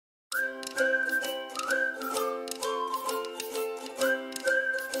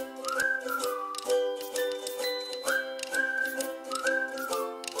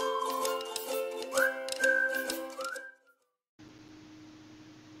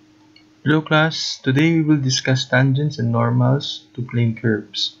Hello class, today we will discuss tangents and normals to plane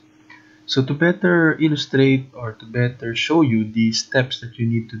curves. So to better illustrate or to better show you the steps that you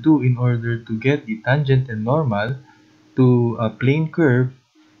need to do in order to get the tangent and normal to a plane curve,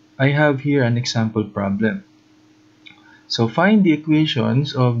 I have here an example problem. So find the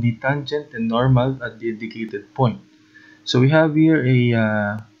equations of the tangent and normal at the indicated point. So we have here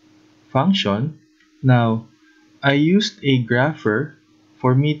a function. Now, I used a grapher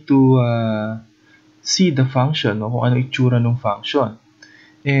for me to see the function o kung ano itsura ng function.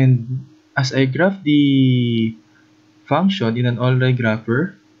 And as I graph the function in an all-ray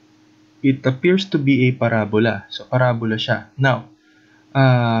grapher, it appears to be a parabola. So, parabola siya. Now,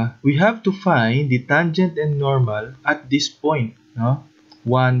 we have to find the tangent and normal at this point. No?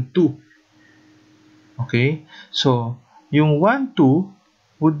 1, 2. Okay? So, yung 1,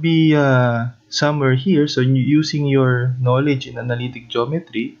 2 would be somewhere here. So, using your knowledge in analytic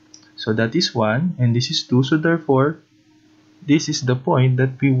geometry, so that is 1 and this is 2. So, therefore, this is the point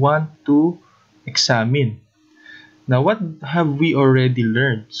that we want to examine. Now, what have we already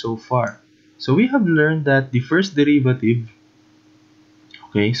learned so far? So, we have learned that the first derivative,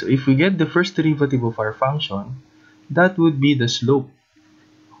 okay, so if we get the first derivative of our function, that would be the slope,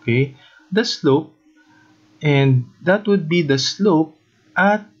 okay, the slope, and that would be the slope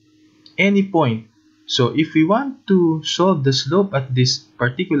at any point. So, if we want to solve the slope at this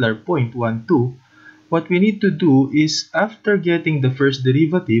particular point, 1, 2, what we need to do is, after getting the first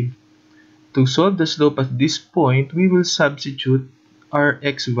derivative, to solve the slope at this point, we will substitute our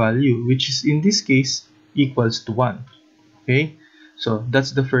x value, which is in this case equals to 1. Okay, so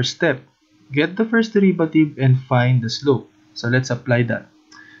that's the first step. Get the first derivative and find the slope. So let's apply that.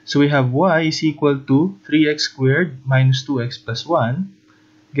 So we have y is equal to 3x squared minus 2x plus 1.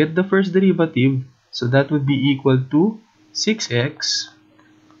 Get the first derivative, so that would be equal to 6x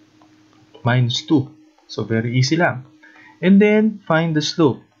minus 2. So very easy lang. And then find the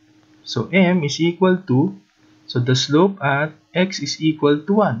slope. So m is equal to, so the slope at x is equal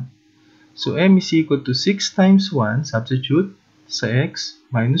to 1. So m is equal to 6 times 1, substitute sa x,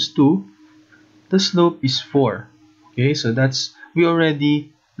 minus 2. The slope is 4. Okay, so we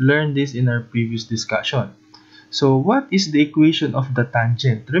already learned this in our previous discussion. So what is the equation of the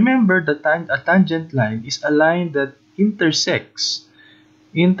tangent? Remember, a tangent line is a line that intersects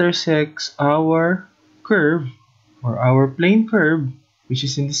our curve or our plane curve, which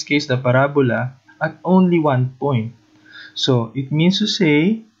is in this case the parabola, at only one point. So it means to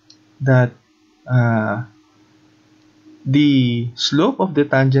say that the slope of the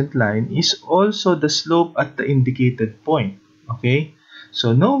tangent line is also the slope at the indicated point. Okay,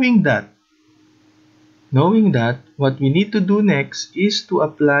 so knowing that, what we need to do next is to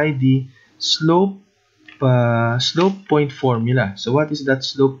apply the slope point formula. So what is that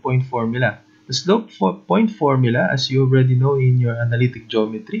slope point formula? The slope point formula, as you already know in your analytic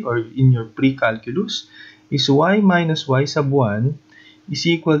geometry or in your pre-calculus, is y minus y sub 1 is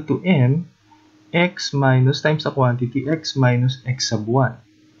equal to m x minus times the quantity x minus x sub 1.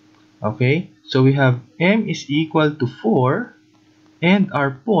 Okay, so we have m is equal to 4 and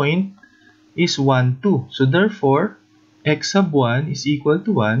our point is 1, 2. So therefore, x sub 1 is equal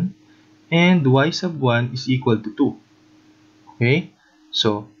to 1 and y sub 1 is equal to 2. Okay,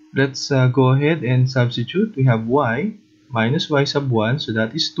 so let's go ahead and substitute. We have y minus y sub 1, so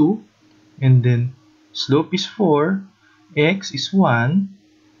that is 2. And then slope is 4, x is 1,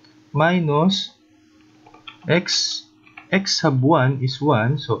 minus x sub 1 is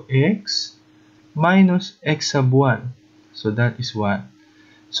 1, so x minus x sub 1, so that is 1.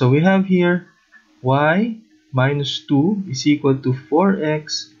 So we have here y minus 2 is equal to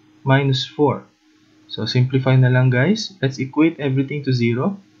 4x minus 4. So simplify na lang guys. Let's equate everything to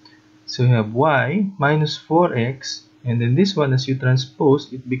 0. So we have y minus 4x, and then this one, as you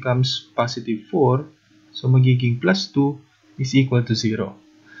transpose, it becomes positive 4. So magiging plus 2 is equal to 0.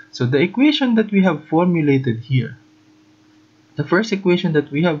 So the equation that we have formulated here, the first equation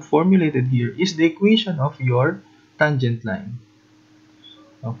that we have formulated here is the equation of your tangent line.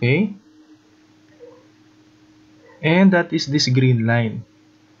 Okay? And that is this green line.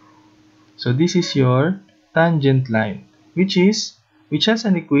 So this is your tangent line, which has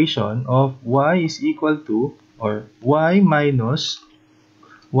an equation of y is equal to, or y minus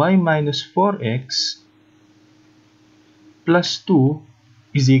 4x plus 2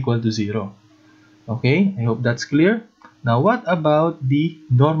 is equal to 0. Okay, I hope that's clear. Now, what about the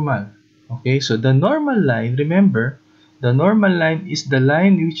normal? Okay, so the normal line, remember, the normal line is the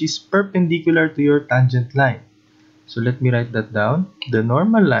line which is perpendicular to your tangent line. So let me write that down. The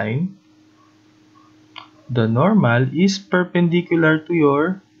normal is perpendicular to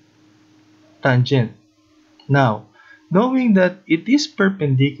your tangent. Now, knowing that it is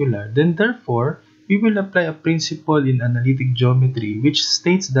perpendicular, then therefore, we will apply a principle in analytic geometry which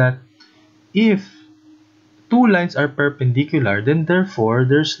states that if two lines are perpendicular, then therefore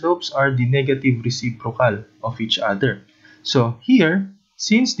their slopes are the negative reciprocal of each other. So here,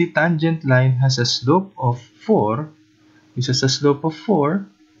 since the tangent line has a slope of 4, this is a slope of 4,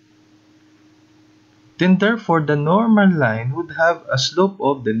 then therefore the normal line would have a slope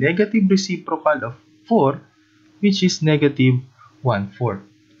of the negative reciprocal of 4, which is negative 1/4.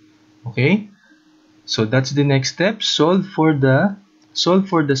 Okay? So that's the next step. Solve for the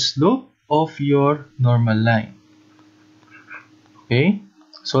slope of your normal line. Okay?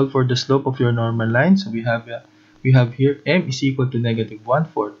 Solve for the slope of your normal line. So we have here m is equal to negative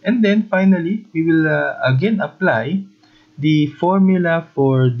 1/4. And then finally, we will again apply the formula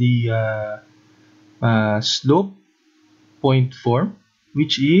for the slope point form,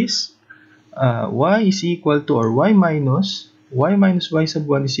 which is y is equal to, or y minus y sub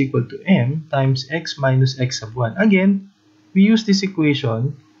 1 is equal to m times x minus x sub 1. Again, we use this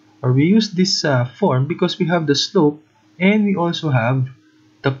equation, or we use this form because we have the slope and we also have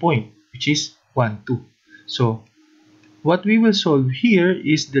the point, which is 1, 2. So what we will solve here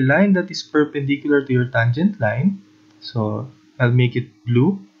is the line that is perpendicular to your tangent line. So I'll make it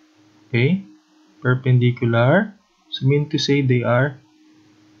blue. Okay, perpendicular. So mean to say they are,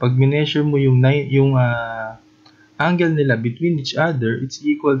 pag measure mo yung angle nila between each other, it's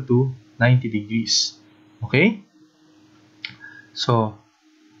equal to 90 degrees. Okay? So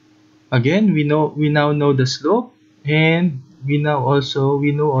again, we now know the slope, and we know also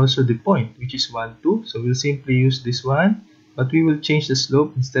the point, which is 1, 2. So we'll simply use this one, but we will change the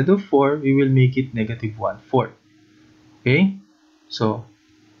slope. Instead of 4, we will make it negative 1/4. Okay? So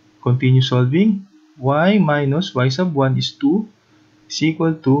continue solving. Y minus y sub 1 is 2 is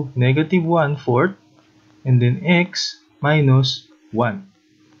equal to negative 1/4, and then x minus 1.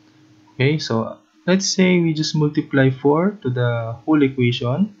 Okay, so let's say we just multiply 4 to the whole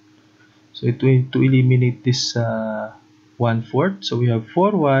equation. So to eliminate this 1/4, so we have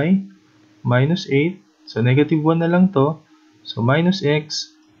 4y minus 8. So negative 1 na lang to. So minus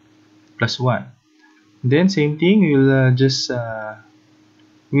x plus 1. Then same thing, we will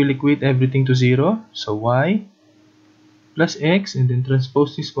we'll equate everything to 0. So y plus x, and then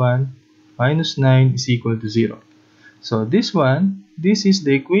transpose this one, minus 9 is equal to 0. So this is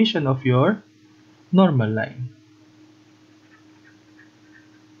the equation of your normal line.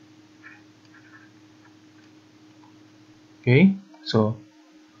 Okay, so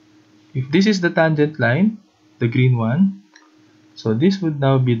if this is the tangent line, the green one, so this would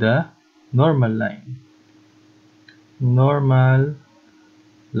now be the normal line. Normal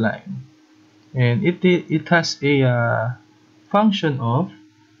line. And it has a function of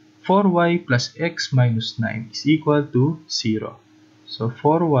 4y plus x minus 9 is equal to 0. So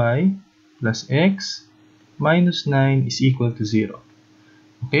 4y plus x minus 9 is equal to 0.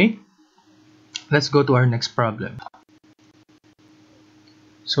 Okay? Let's go to our next problem.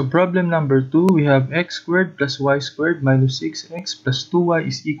 So problem number 2, we have x squared plus y squared minus 6x plus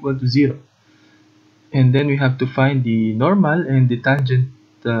 2y is equal to 0. And then we have to find the normal and the tangent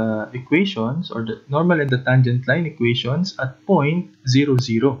equations, or the normal and the tangent line equations at point 0,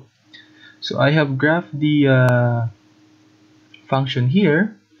 0. So I have graphed the function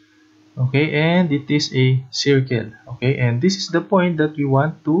here, okay, and it is a circle, okay, and this is the point that we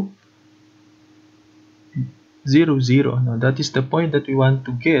want to 0, 0. Now that is the point that we want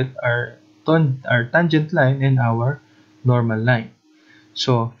to get our tangent line and our normal line.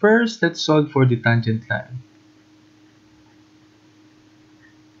 So first, let's solve for the tangent line.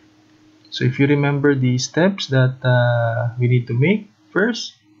 So if you remember the steps that we need to make,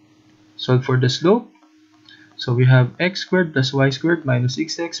 first, solve for the slope. So we have x squared plus y squared minus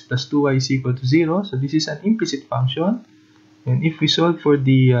 6x plus 2y is equal to 0. So this is an implicit function. And if we solve for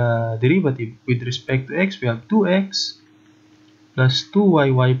the derivative with respect to x, we have 2x plus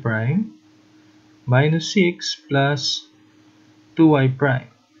 2y prime minus 6 plus 2y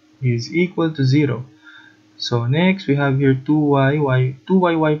prime is equal to 0. So next, we have here 2y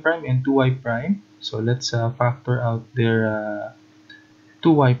prime and 2y prime. So let's factor out their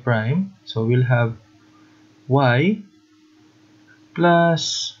 2y prime. So we'll have y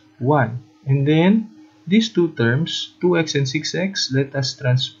plus 1. And then these two terms, 2x and 6x, let us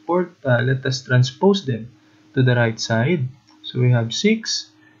transpose them to the right side. So we have 6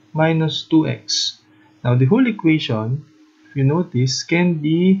 minus 2x. Now the whole equation, if you notice, can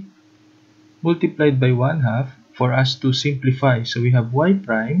be multiplied by 1/2 for us to simplify. So we have y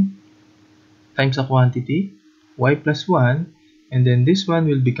prime times a quantity, y plus 1, and then this one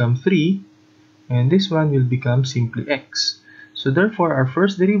will become 3, and this one will become simply x. So therefore, our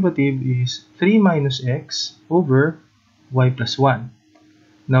first derivative is 3 minus x over y plus 1.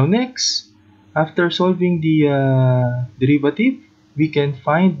 Now next, after solving the derivative, we can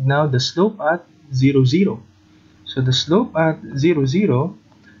find now the slope at 0, 0. So the slope at 0, 0,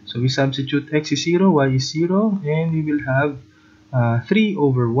 so we substitute x is 0, y is 0, and we will have 3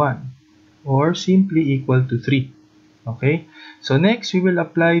 over 1, or simply equal to 3. Okay, so next we will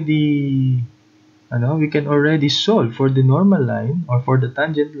apply the, we can already solve for the normal line or for the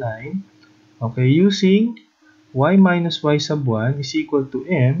tangent line, okay, using y minus y sub 1 is equal to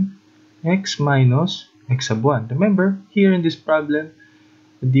m x minus x sub 1. Remember, here in this problem,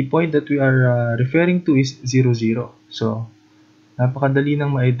 the point that we are referring to is 0, 0. So, napakadali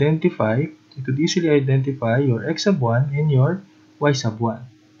nang ma-identify. You could easily identify your x sub 1 and your y sub 1.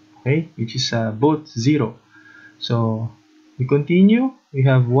 Okay, which is both 0. So, we continue. We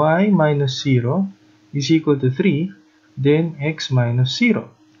have y minus 0 is equal to 3, then x minus 0.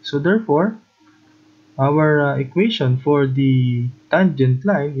 So, therefore, our equation for the tangent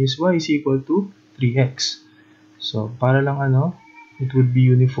line is y is equal to 3x. So, para lang it would be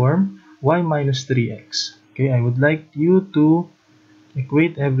uniform, y minus 3x. Okay, I would like you to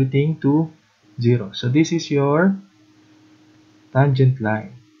equate everything to 0. So, this is your tangent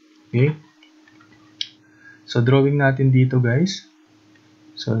line. Okay. So, drawing natin dito, guys.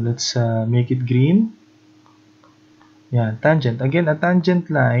 So, let's make it green. Yeah, tangent. Again, a tangent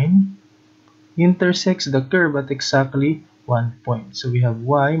line intersects the curve at exactly 1 point. So, we have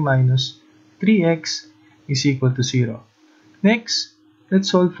y minus 3x is equal to 0. Next,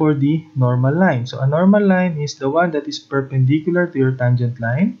 let's solve for the normal line. So, a normal line is the one that is perpendicular to your tangent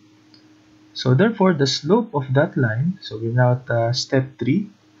line. So, therefore, the slope of that line, so we're now at step 3.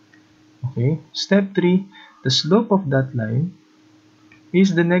 Okay, step 3, the slope of that line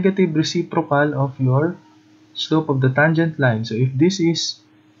is the negative reciprocal of your slope of the tangent line. So, if this is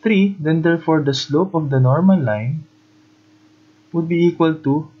 3, then therefore the slope of the normal line would be equal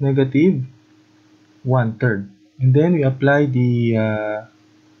to negative 1/3. And then we apply the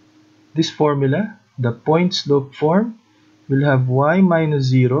this formula, the point slope form. We'll have y minus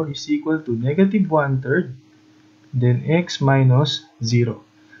 0 is equal to negative 1/3, then x minus 0.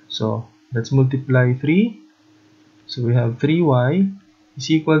 So, let's multiply 3. So, we have 3y is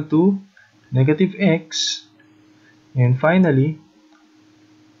equal to negative x. And finally,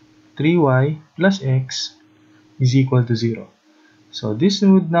 3y plus x is equal to 0. So, this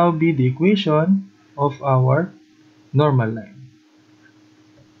would now be the equation of our normal line.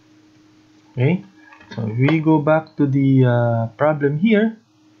 Okay, so if we go back to the problem here,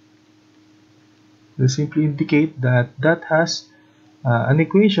 we'll simply indicate that that has an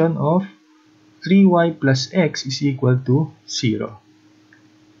equation of 3y plus x is equal to 0.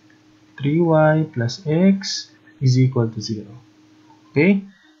 3y plus x is equal to 0. Okay,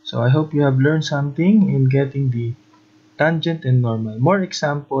 so I hope you have learned something in getting the tangent and normal. More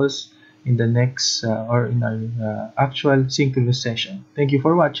examples in the next or in our actual synchronous session. Thank you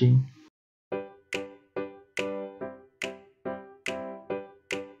for watching.